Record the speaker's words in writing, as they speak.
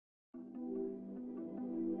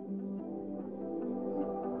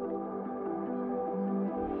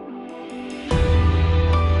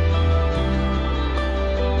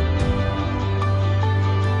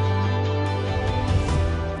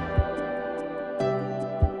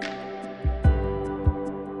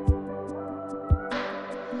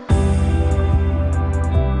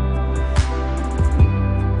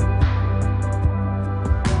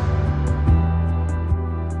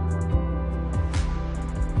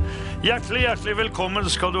Hjertelig velkommen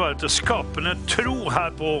skal du være til Skapende tro her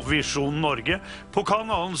på Visjon Norge, på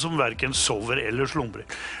kanalen som hverken sover eller slumrer.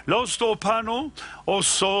 La oss stå opp her nå, og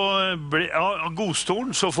så av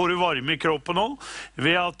godstolen så får du varme i kroppen nå,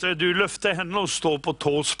 ved at du løfter hendene og står på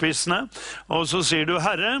tåspissene, og så sier du,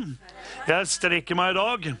 Herre, jeg strekker meg i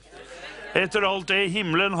dag, etter alt det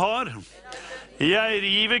himmelen har. Jeg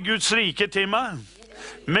river Guds rike til meg,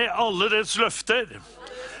 med alle dets løfter.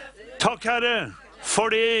 Takk, Herre,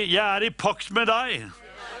 fordi jeg er i pakt med deg,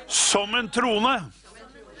 som en trone.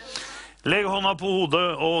 Legg hånda på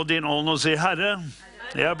hodet og din ånd og si, Herre,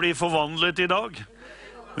 jeg blir forvandlet i dag,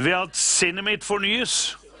 ved at sinnet mitt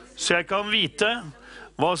fornyes, så jeg kan vite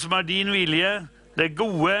hva som er din vilje, det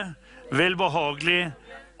gode, velbehagelige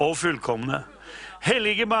og fullkomne.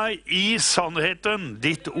 Hellige meg i sannheten,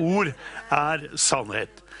 ditt ord er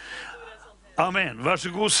sannhet. Amen. Vær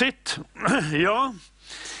så god, sitt. Ja,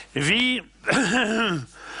 vi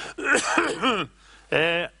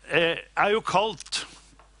er jo kalt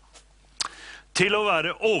til å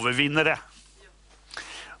være overvinnere.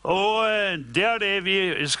 Og det er det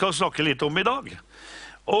vi skal snakke litt om i dag.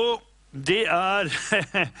 Og det er,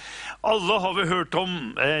 alle har vi hørt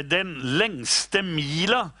om den lengste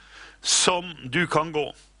mila som du kan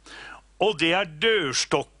gå. Og det er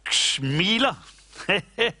dørstokksmila.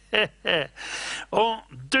 Og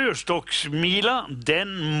dørstokksmila,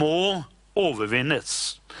 den må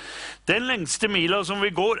overvinnes. Den lengste mila som vi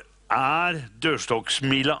går er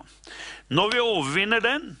dørstokksmila. Når vi overvinner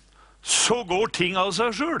den, så går ting av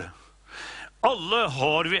seg selv. Alle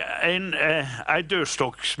har vi en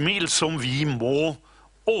dørstokksmil som vi må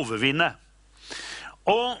overvinne.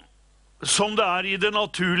 Og som det er i det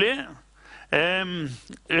naturlige,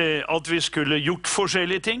 at vi skulle gjort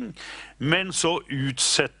forskjellige ting, men så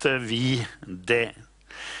utsetter vi det.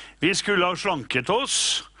 Vi skulle ha slanket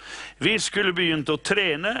oss, vi skulle begynt å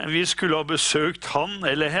trene, vi skulle ha besøkt han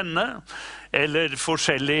eller henne, eller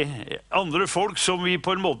forskjellige andre folk som vi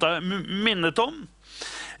på en måte er minnet om.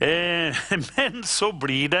 Men så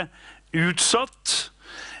blir det utsatt,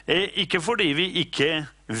 ikke fordi vi ikke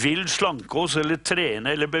vil slanke oss, eller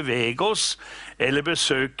trene, eller bevege oss, eller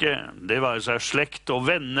besøke, det være seg slekt og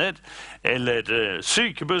venner, eller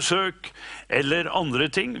sykebesøk, eller andre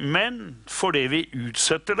ting, men fordi vi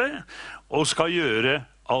utsetter det, og skal gjøre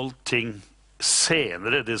allting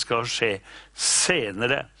senere, det skal skje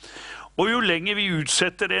senere. Og jo lenger vi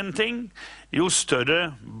utsetter en ting, jo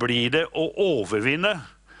større blir det å overvinne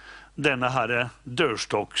denne her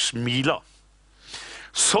dørstokksmila.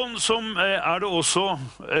 Sånn som er det også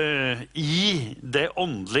i det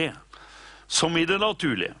åndelige, som i det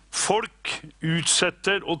naturlige. Folk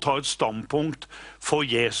utsetter å ta et standpunkt for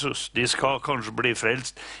Jesus. De skal kanskje bli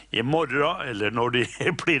frelst i morgen, eller når de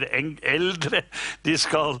blir eldre. De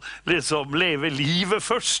skal liksom leve livet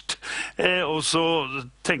først. Og så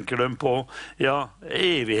tenker de på, ja,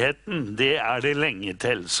 evigheten, det er det lenge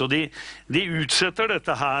til. Så de utsetter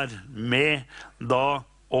dette her med da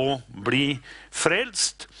å bli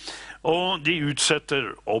frelst, og de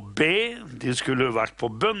utsetter å be. De skulle vært på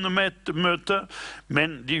bønnemøte,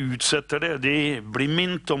 men de utsetter det. De blir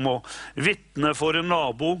minnet om å vitne for en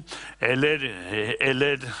nabo, eller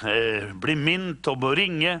blir minnet om å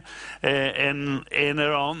ringe en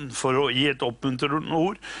eller annen for å gi et oppmuntrende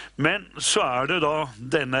ord. Men så er det da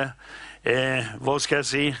denne, hva skal jeg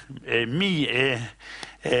si,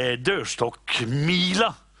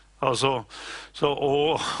 dørstokkmila. Altså,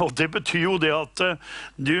 og det betyr jo det at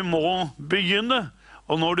du må begynne,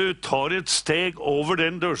 og når du tar et steg over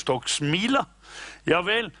den dørstokksmila, ja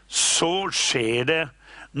vel, så skjer det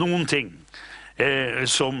noen ting,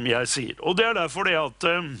 som jeg sier. Og det er derfor det at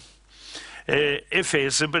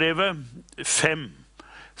Efeserbrevet 5,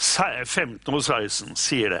 15 og 16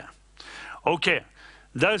 sier det. Ok,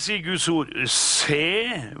 der sier Guds ord, se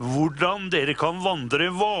hvordan dere kan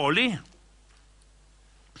vandre varlig,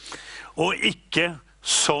 og ikke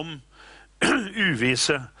som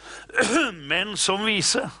uvise, men som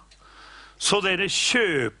vise. Så dere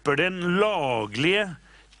kjøper den laglige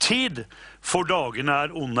tid, for dagene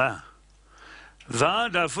er onde.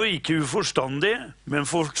 Vær derfor ikke uforstandige, men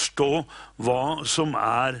forstå hva som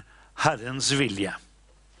er Herrens vilje.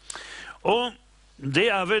 Og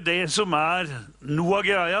det er vel det som er noe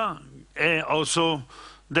av greia, altså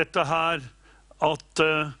dette her, at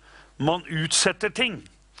man utsetter ting,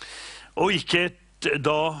 og ikke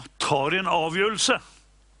da tar en avgjørelse,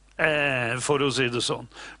 for å si det sånn.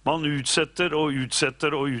 Man utsetter og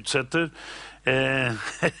utsetter og utsetter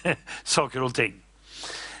saker og ting.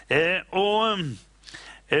 Og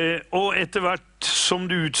etter hvert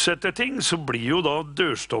som du utsetter ting, så blir jo da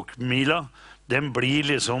dørstokkmila, den blir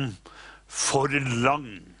liksom for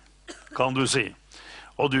lang. kan du si.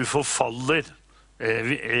 Og du forfaller.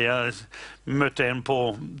 Jeg møtte en på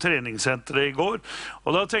treningssenteret i går,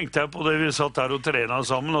 og da tenkte jeg på det vi satt her og trenet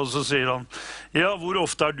sammen, og så sier han, ja, hvor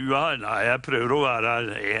ofte er du her? Nei, jeg prøver å være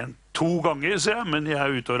her 2 ganger, sier jeg, men jeg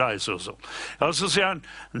er ute og reiser og sånn. Ja, så sier han,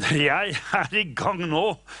 jeg er i gang nå,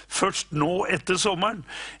 først nå etter sommeren.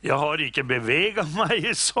 Jeg har ikke beveget meg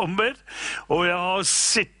i sommer, og jeg har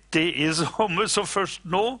sittet i sommer, så først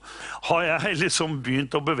nå har jeg liksom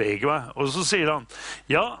begynt å bevege meg. Og så sier han,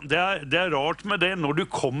 ja, det er rart med det når du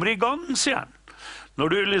kommer i gang, sier han.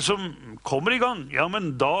 Når du liksom kommer i gang, ja,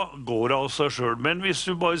 men da går det av seg selv. Men hvis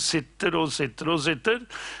du bare sitter og sitter og sitter,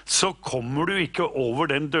 så kommer du ikke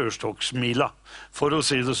over den dørstokksmila, for å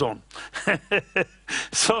si det sånn.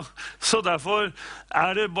 så derfor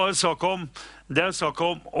er det bare snakk om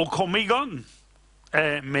å komme i gang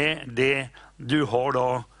med det du har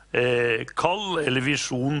da kall eller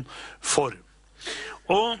visjon for.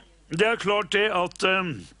 Og det er klart det at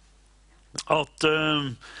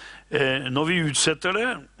når vi utsetter det,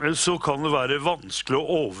 så kan det være vanskelig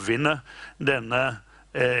å overvinne denne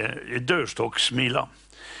dørstokksmila.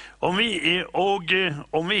 Om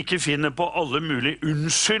vi ikke finner på alle mulige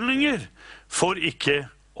unnskyldninger for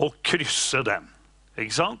ikke å krysse den.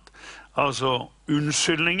 Ikke sant? Altså,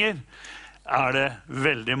 unnskyldninger er det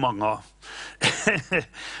veldig mange av.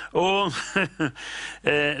 Og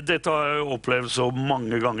dette har jeg opplevd så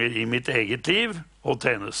mange ganger i mitt eget liv og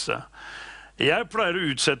tjeneste. Jeg pleier å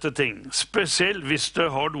utsette ting, spesielt hvis det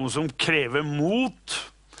har noe som krever mot,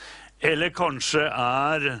 eller kanskje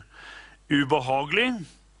er ubehagelig,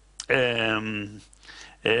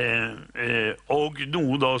 og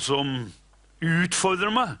noe da som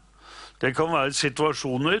utfordrer meg. Det kan være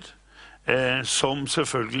situasjoner som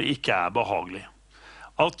selvfølgelig ikke er behagelig.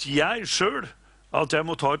 At jeg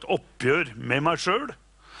må ta et oppgjør med meg selv,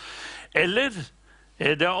 eller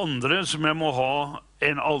det er andre som jeg må ha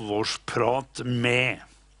en alvorsprat med,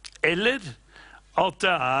 eller at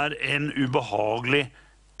det er en ubehagelig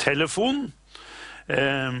telefon.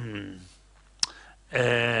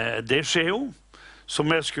 Det skjer jo, som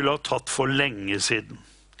jeg skulle ha tatt for lenge siden.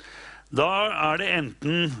 Da er det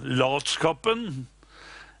enten latskapen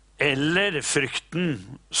eller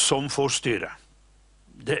frykten som får styre.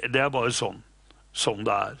 Det er bare sånn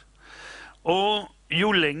det er. Og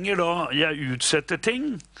jo lenger da jeg utsetter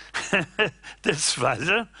ting,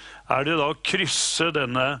 dessverre er det da å krysse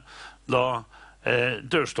denne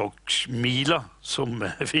dørstokksmila, som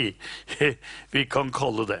vi kan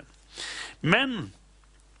kalle det. Men,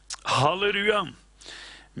 halleluja,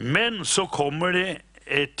 men så kommer det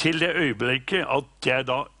til det øyeblikket at jeg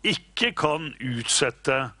da ikke kan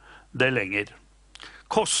utsette det lenger.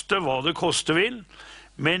 Koste hva det koste vil,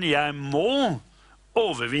 men jeg må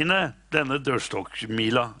overvinne denne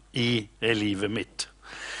dørstokksmila i livet mitt.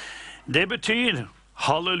 Det betyr,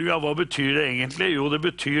 halleluja, hva betyr det egentlig? Jo, det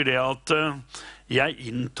betyr det at jeg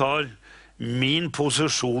inntar min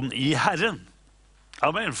posisjon i Herren.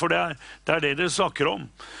 Amen, for det er det snakker om.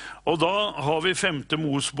 Og da har vi 5.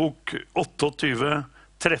 Mosebok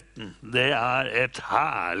 28:13. Det er et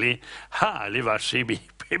herlig vers i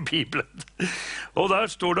Bibelen. Og der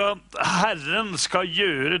står det at Herren skal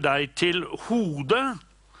gjøre deg til hode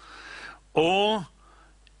og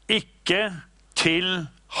ikke til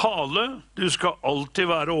hale. Du skal alltid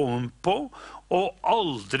være ovenpå og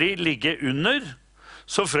aldri ligge under,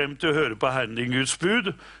 så frem til å høre på Herren din Guds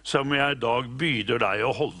bud, som jeg i dag byder deg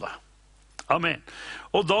å holde. Amen.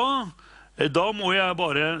 Og da må jeg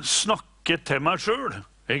bare snakke til meg selv.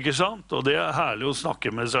 Ikke sant? Og det er herlig å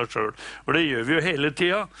snakke med seg selv. Og det gjør vi jo hele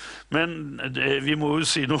tiden. Men vi må jo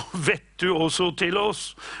si noe vet du også til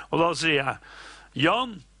oss. Og da sier jeg,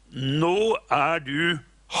 Jan, nå er du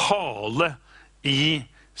hale i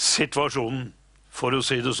situasjonen, for å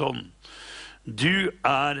si det sånn. Du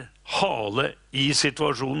er hale i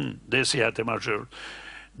situasjonen, det sier jeg til meg selv.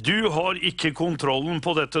 Du har ikke kontrollen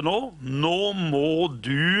på dette nå. Nå må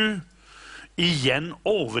du igjen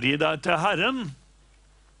overgi deg til Herren.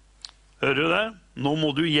 Hører du det? Nå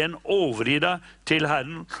må du igjen overgi deg til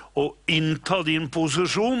Herren og innta din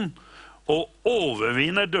posisjon og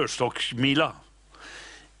overvinne dørstokksmila.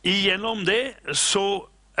 Igjennom det så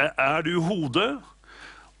er du hode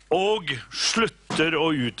og slutter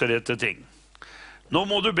å utrette ting. Nå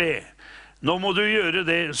må du be. Nå må du gjøre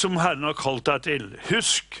det som Herren har kalt deg til.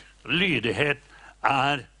 Husk, lydighet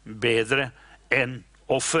er bedre enn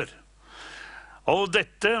offer. Og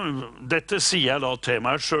dette sier jeg da til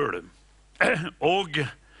meg selv. Og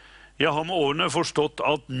jeg har med årene forstått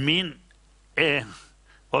at min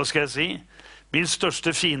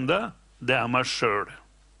største fiende, det er meg selv.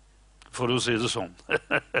 for å si det sånn.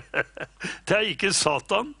 Det er ikke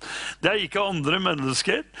Satan, det er ikke andre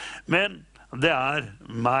mennesker, men det er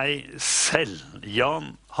meg selv.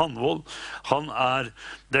 Jan Hanvold, han er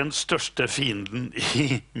den største fienden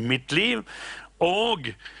i mitt liv,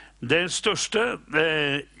 og det største,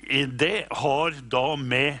 det har da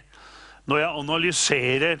med, når jeg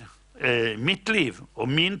analyserer mitt liv og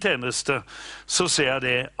min tjeneste, så ser jeg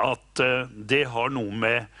det at det har noe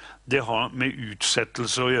med, det har med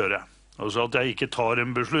utsettelse å gjøre. Altså at jeg ikke tar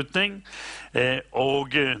en beslutning,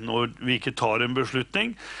 og når vi ikke tar en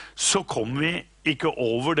beslutning, så kommer vi ikke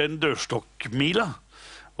over den dørstokkmila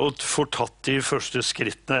og får tatt de første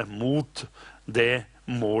skrittene mot det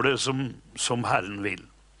målet som Herren vil.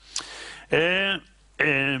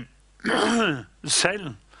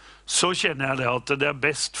 Selv så kjenner jeg det at det er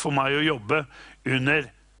best for meg å jobbe under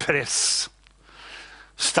press.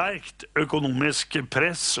 Sterkt økonomisk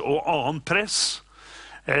press og annen press,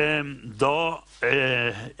 da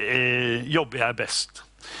jobber jeg best.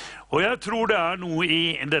 Og jeg tror det er noe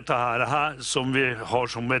i dette her som vi har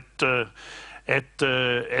som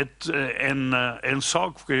en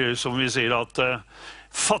sak som vi sier at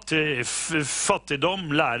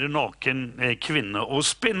fattigdom lærer naken kvinne å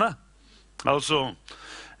spinne. Altså,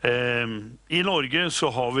 i Norge så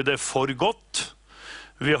har vi det for godt.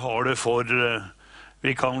 Vi har det for,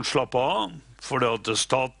 vi kan slappe av, for det at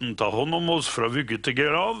staten tar hånd om oss fra vugge til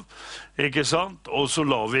grav, ikke sant? Og så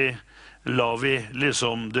lar vi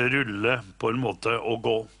liksom det rulle på en måte å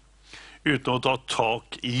gå, uten å ta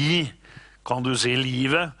tak i, kan du si,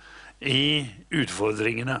 livet, i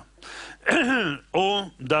utfordringene. Og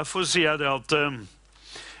derfor sier jeg det at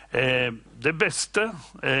det beste,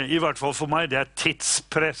 i hvert fall for meg, det er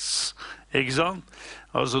tidspress, ikke sant?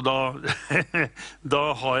 Altså da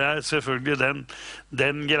har jeg selvfølgelig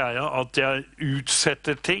den greia at jeg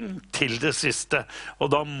utsetter ting til det siste,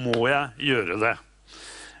 og da må jeg gjøre det.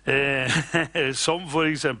 Som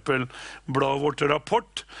for eksempel bladet vårt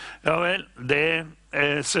Rapport, ja vel, det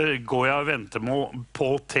går jeg og venter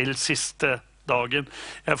på til siste dagen.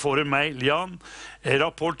 Jeg får en mail, Jan,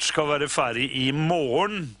 Rapport skal være ferdig i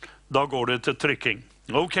morgen, da går det til trykking.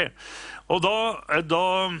 Ok, og da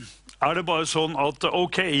er det bare sånn at,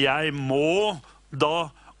 ok, jeg må da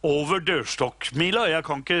over dørstokkmila. Jeg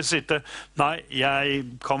kan ikke sitte, nei,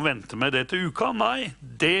 jeg kan vente med det til uka. Nei,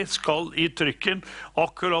 det skal i trykken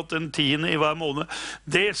akkurat den 10. i hver måned.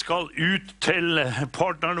 Det skal ut til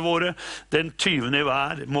partnerne våre den 20. i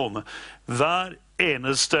hver måned. Hver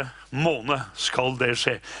eneste måned skal det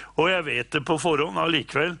skje. Og jeg vet det på forhånd,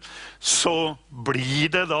 allikevel, så blir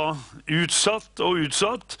det da utsatt,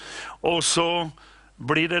 og så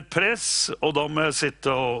blir det et press, og da må jeg sitte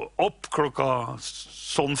opp klokka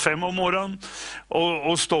sånn 5 om morgenen,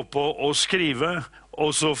 og stå på og skrive, og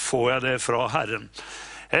så får jeg det fra Herren.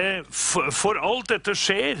 For alt dette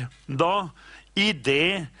skjer da i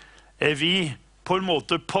det vi på en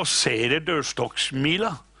måte passerer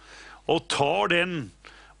dørstokksmila, og tar den,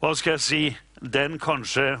 hva skal jeg si, den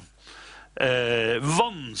kanskje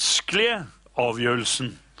vanskelige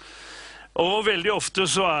avgjørelsen. Og veldig ofte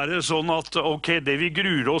så er det sånn at, ok, det vi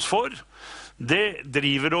gruer oss for, det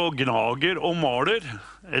driver og gnager og maler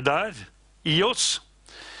der i oss,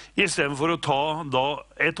 i stedet for å ta da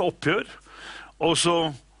et oppgjør, og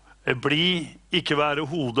så ikke være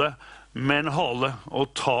hode, men hale,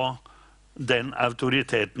 og ta den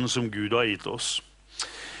autoriteten som Gud har gitt oss.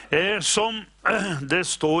 Som det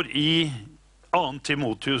står i 2.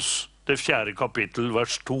 Timotheus, det 4. kapittel,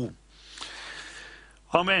 vers 2.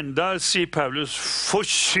 Amen. Der sier Paulus,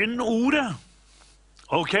 forkynn ordet.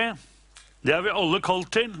 Ok, det er vi alle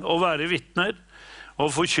kalt til, å være vittner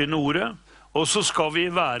og forkynne ordet. Og så skal vi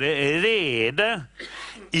være rede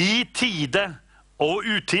i tide og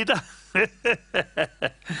utide.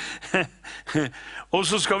 Og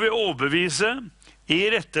så skal vi overbevise i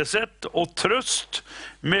rettesett og trøst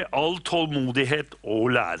med all tålmodighet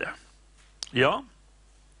og lære. Ja,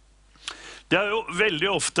 det er jo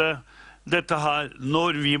veldig ofte dette her,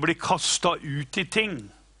 når vi blir kastet ut i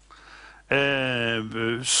ting,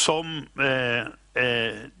 som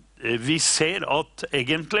vi ser at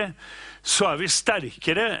egentlig så er vi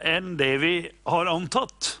sterkere enn det vi har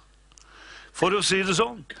antatt, for å si det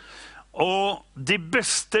sånn. Og de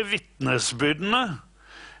beste vittnesbyrdene,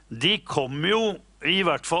 de kommer jo i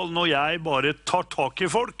hvert fall når jeg bare tar tak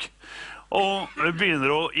i folk, og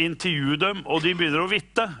begynner å intervjue dem, og de begynner å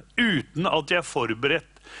vitte, uten at jeg er forberedt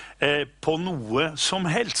på noe som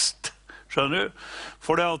helst, skjønner du?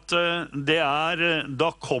 For da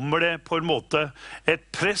kommer det på en måte et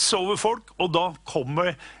press over folk, og da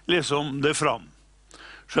kommer liksom det fram,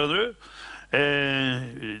 skjønner du?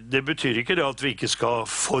 Det betyr ikke det at vi ikke skal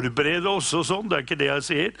forberede oss og sånn, det er ikke det jeg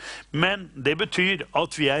sier. Men det betyr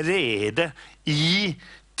at vi er rede i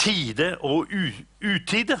tide og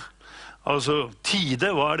utide. Altså,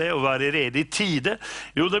 tide, hva er det? Å være rede i tide?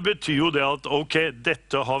 Jo, det betyr jo det at, ok,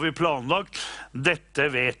 dette har vi planlagt, dette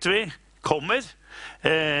vet vi kommer.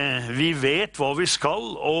 Vi vet hva vi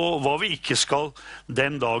skal og hva vi ikke skal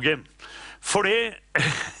den dagen. For det,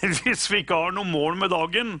 hvis vi ikke har noe mål med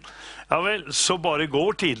dagen, ja vel, så bare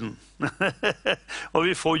går tiden. Og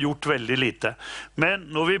vi får gjort veldig lite. Men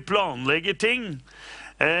når vi planlegger ting,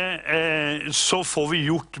 så får vi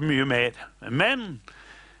gjort mye mer. Men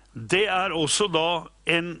det er også da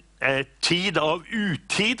en tid av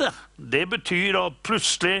utide. Det betyr at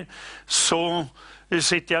plutselig så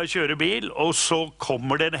sitter jeg og kjører bil, og så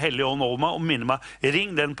kommer Den hellige ånd over meg og minner meg,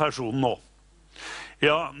 ring den personen nå.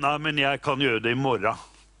 Ja, nei, men jeg kan gjøre det i morgen.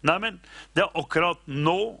 Nei, men det er akkurat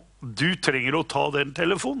nå du trenger å ta den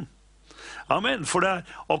telefonen. Amen, for det er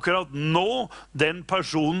akkurat nå den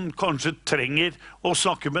personen kanskje trenger å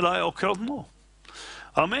snakke med deg akkurat nå.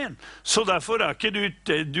 Amen. Så derfor er ikke du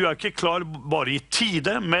er ikke klar bare i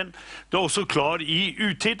tide, men du er også klar i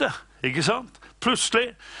utide, ikke sant?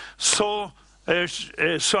 Plutselig så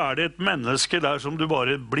er det et menneske der som du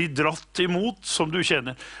bare blir dratt imot, som du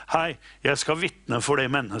kjenner. Hei, jeg skal vitne for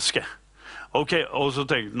det mennesket. Ok, og så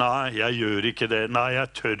tenker du, nei, jeg gjør ikke det, nei,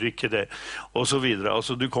 jeg tør ikke det, og så videre.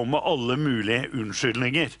 Altså, du kommer med alle mulige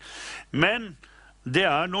unnskyldninger. Men det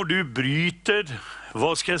er når du bryter,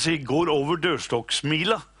 hva skal jeg si, går over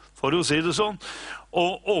dørstokksmila, for å si det sånn,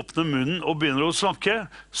 og åpner munnen og begynner å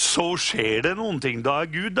snakke, så skjer det noen ting. Da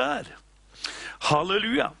er Gud der.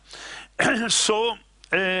 Halleluja. Så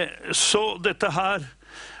dette her,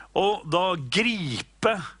 og da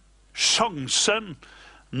gripe sjansen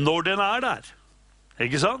når den er der,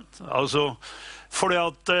 ikke sant? Altså, fordi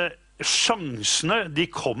at sjansene, de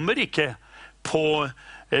kommer ikke på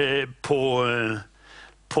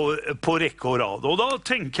rekke og rad. Og da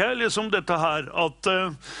tenker jeg liksom dette her, at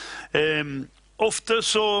ofte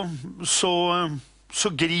så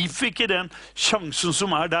griper vi ikke den sjansen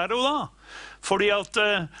som er der og da. Fordi at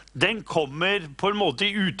den kommer på en måte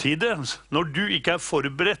i utide, når du ikke er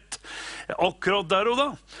forberedt akkurat der og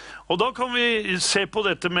da. Og da kan vi se på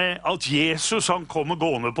dette med at Jesus, han kommer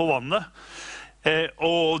gående på vannet.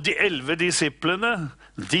 Og de 11 disiplene,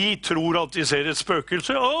 de tror at de ser et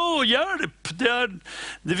spøkelse. Å, hjelp!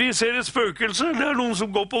 Vi ser et spøkelse, det er noen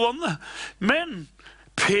som går på vannet. Men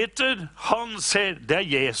Peter, han ser, det er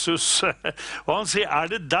Jesus. Og han sier, er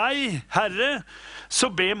det deg, Herre, så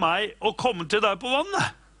be meg å komme til deg på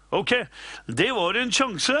vannet. Ok, det var en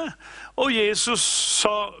sjanse. Og Jesus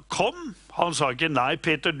sa, kom. Han sa ikke, nei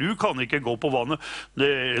Peter, du kan ikke gå på vannet.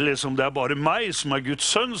 Det er bare meg som er Guds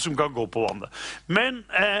sønn som kan gå på vannet. Men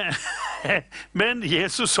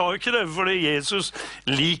Jesus sa ikke det, fordi Jesus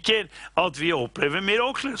liker at vi opplever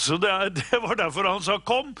mirakler. Så det var derfor han sa,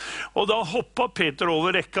 kom. Og da hoppet Peter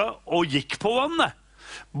over rekka og gikk på vannet.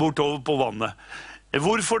 Bortover på vannet.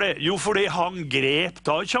 Hvorfor det? Jo, fordi han grep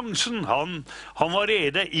da sjansen. Han var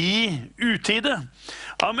rede i utide.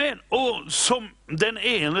 Amen. Og som den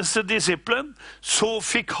eneste disiplen, så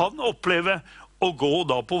fikk han oppleve å gå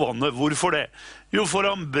da på vannet. Hvorfor det? Jo, for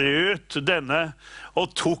han brøt denne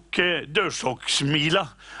og tok dørstokksmila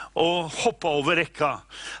og hoppet over rekka.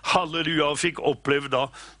 Halleluja, fikk oppleve da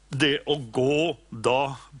det å gå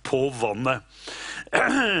da på vannet.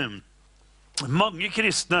 Mange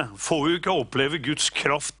kristne får jo ikke oppleve Guds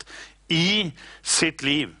kraft i sitt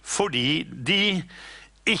liv, fordi de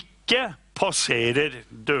ikke passerer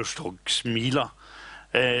dørstokksmila,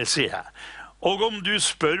 sier jeg. Og om du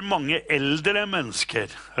spør mange eldre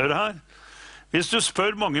mennesker, hør her, hvis du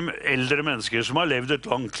spør mange eldre mennesker som har levd et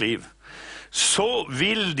langt liv, så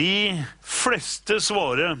vil de fleste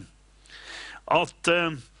svare at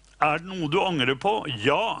er det noe du angrer på?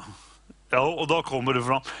 Ja. Ja, og da kommer det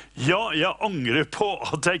fram. Ja, jeg angrer på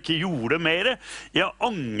at jeg ikke gjorde mer. Jeg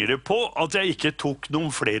angrer på at jeg ikke tok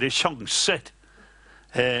noen flere sjanser.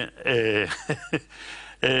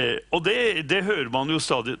 Og det hører man jo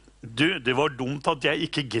stadig. Du, det var dumt at jeg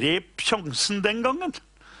ikke grep sjansen den gangen.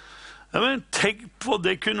 Ja, men tenk på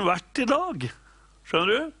det kunne vært i dag. Skjønner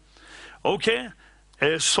du? Ok,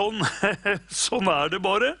 sånn er det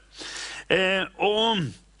bare. Og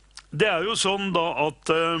det er jo sånn da at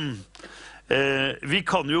vi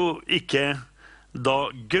kan jo ikke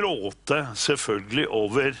da gråte selvfølgelig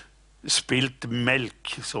over spilt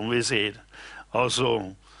melk, som vi sier.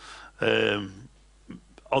 Altså,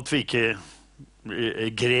 at vi ikke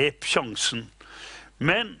grep sjansen.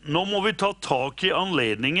 Men nå må vi ta tak i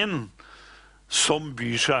anledningen som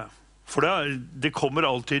byr seg. For det kommer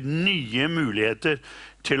alltid nye muligheter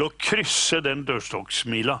til å krysse den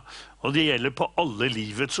dørstokksmila. Og det gjelder på alle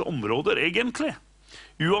livets områder, egentlig.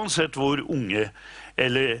 Uansett hvor unge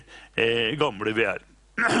eller gamle vi er.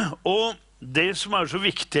 Og det som er så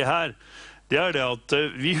viktig her, det er det at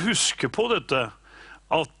vi husker på dette,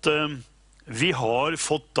 at vi har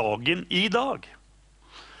fått dagen i dag.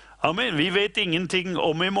 Amen. Vi vet ingenting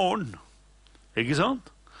om i morgen. Ikke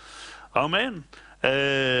sant? Amen.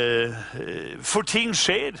 For ting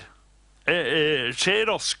skjer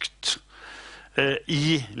raskt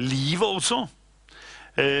i livet også.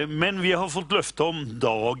 Men vi har fått løfte om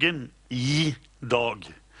dagen i dag.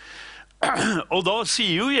 Og da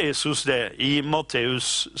sier jo Jesus det i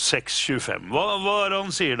Matteus 6,25. Hva er det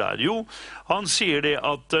han sier der? Jo, han sier det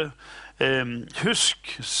at husk,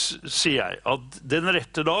 sier jeg, at den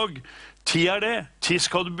rette dag, tid er det. Tid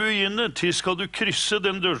skal du begynne, tid skal du krysse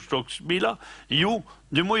den dørstokksmila. Jo,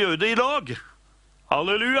 du må gjøre det i dag.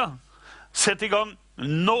 Halleluja. Sett i gang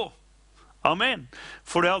nå. Amen.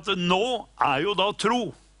 For det at nå er jo da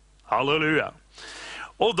tro. Halleluja.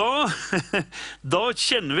 Og da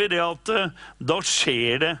kjenner vi det at da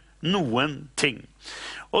skjer det noen ting.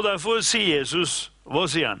 Og derfor sier Jesus, hva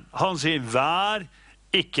sier han? Han sier, vær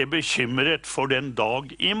ikke bekymret for den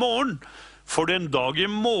dag i morgen. For den dag i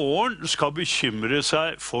morgen skal bekymre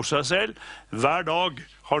seg for seg selv. Hver dag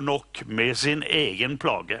har nok med sin egen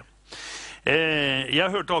plage.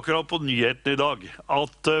 Jeg hørte akkurat på nyheten i dag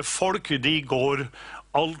at folk de går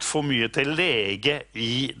alt for mye til lege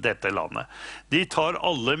i dette landet. De tar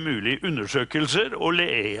alle mulige undersøkelser, og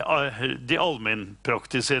de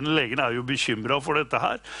allmennpraktiserende legene er jo bekymret for dette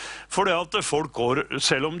her. For det at folk går,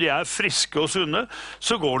 selv om de er friske og sunne,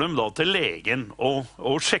 så går de da til legen og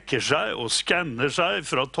sjekker seg og skanner seg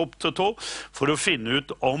fra topp til tå for å finne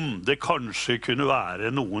ut om det kanskje kunne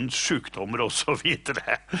være noen sykdommer og så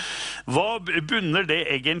videre. Hva bunner det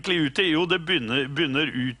egentlig ut i? Jo, det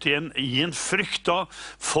bunner ut i en frykt da,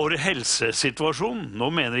 for helsesituasjonen. Nå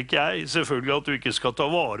mener ikke jeg selvfølgelig at du ikke skal ta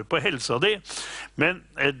vare på helsa di, men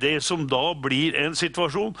det som da blir en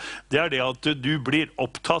situasjon, det er det at du blir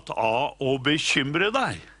opptatt av å bekymre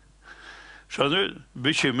deg. Skjønner du?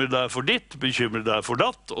 Bekymre deg for ditt, bekymre deg for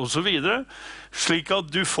datt, og så videre, slik at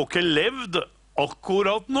du får ikke levd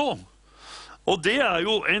akkurat nå. Og det er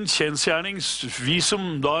jo en kjensgjerning, vi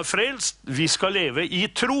som da er frelst, vi skal leve i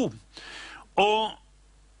tro. Og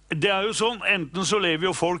det er jo sånn, enten så lever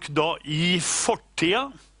jo folk da i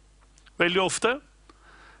fortida, veldig ofte,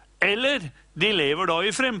 eller de lever da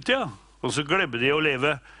i fremtida, og så glemmer de å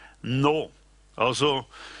leve nå. Altså,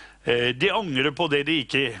 de angrer på det de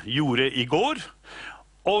ikke gjorde i går,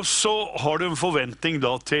 og så har de en forventning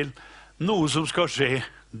da til noe som skal skje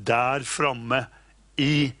der fremme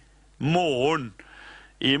i morgen.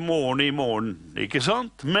 I morgen, ikke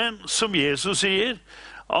sant? Men som Jesus sier,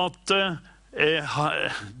 at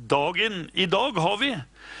dagen i dag har vi,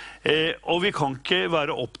 og vi kan ikke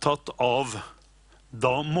være opptatt av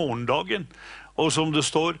da morgendagen. Og som det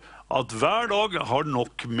står, at hver dag har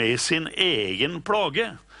nok med sin egen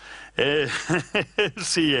plage,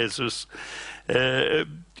 sier Jesus.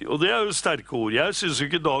 Og det er jo sterke ord. Jeg synes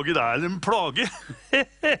ikke dagen er en plage.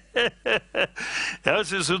 Jeg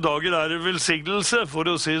synes jo dagen er en velsignelse, for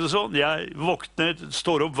å si det sånn. Jeg våkner,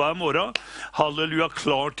 står opp hver morgen, halleluja,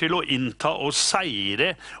 klar til å innta og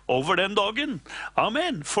seire over den dagen.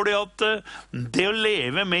 Amen. Fordi at det å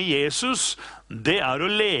leve med Jesus, det er å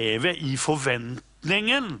leve i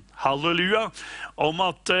forventningen, halleluja, om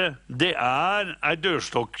at det er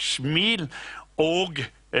dørstokksmil og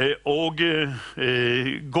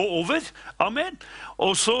gå over. Amen.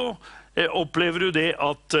 Og så opplever du det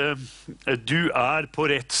at du er på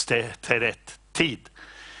rett sted til rett tid.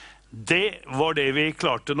 Det var det vi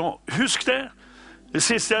klarte nå. Husk det. Det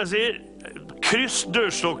siste jeg sier, kryss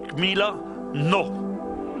dørstokkmila nå.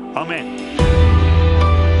 Amen.